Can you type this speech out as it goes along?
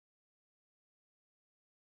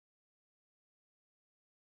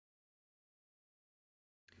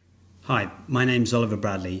Hi, my name's Oliver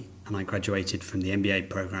Bradley and I graduated from the MBA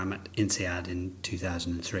programme at INSEAD in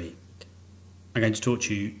 2003. I'm going to talk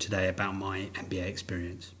to you today about my MBA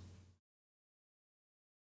experience.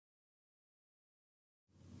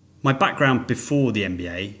 My background before the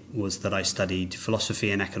MBA was that I studied philosophy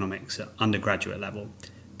and economics at undergraduate level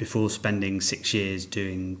before spending 6 years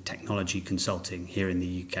doing technology consulting here in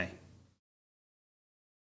the UK.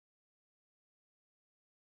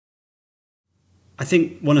 I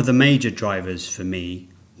think one of the major drivers for me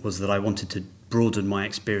was that I wanted to broaden my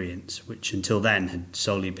experience, which until then had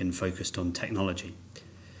solely been focused on technology.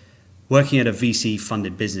 Working at a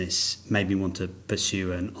VC-funded business made me want to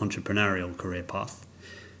pursue an entrepreneurial career path,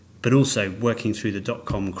 but also working through the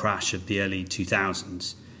dot-com crash of the early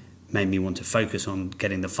 2000s made me want to focus on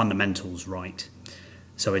getting the fundamentals right.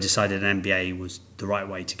 So I decided an MBA was the right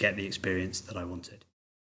way to get the experience that I wanted.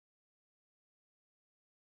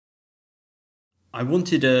 I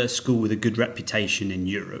wanted a school with a good reputation in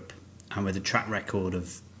Europe and with a track record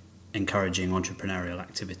of encouraging entrepreneurial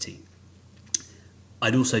activity.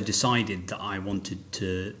 I'd also decided that I wanted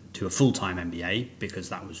to do a full-time MBA because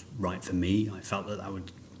that was right for me. I felt that that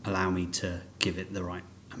would allow me to give it the right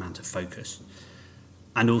amount of focus.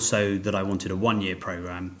 And also that I wanted a one-year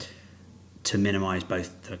programme to minimise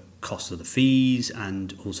both the cost of the fees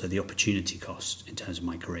and also the opportunity cost in terms of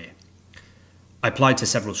my career. I applied to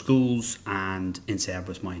several schools and INSEAD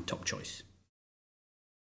was my top choice.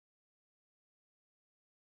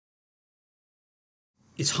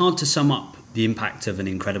 It's hard to sum up the impact of an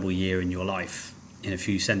incredible year in your life in a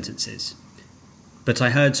few sentences, but I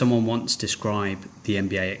heard someone once describe the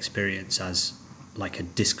MBA experience as like a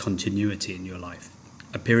discontinuity in your life,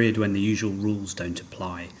 a period when the usual rules don't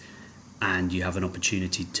apply and you have an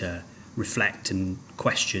opportunity to reflect and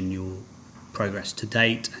question your progress to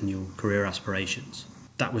date and your career aspirations.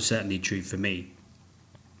 That was certainly true for me.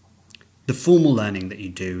 The formal learning that you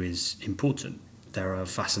do is important. There are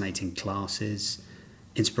fascinating classes,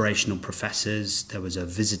 inspirational professors. There was a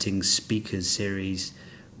visiting speakers series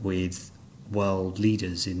with world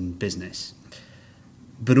leaders in business.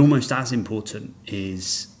 But almost as important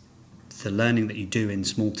is the learning that you do in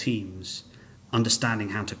small teams, understanding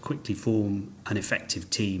how to quickly form an effective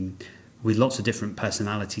team with lots of different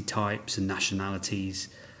personality types and nationalities.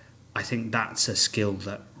 I think that's a skill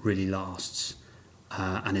that really lasts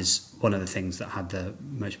and is one of the things that had the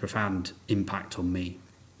most profound impact on me.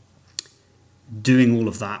 Doing all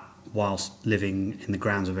of that whilst living in the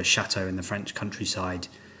grounds of a chateau in the French countryside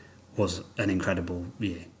was an incredible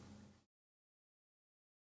year.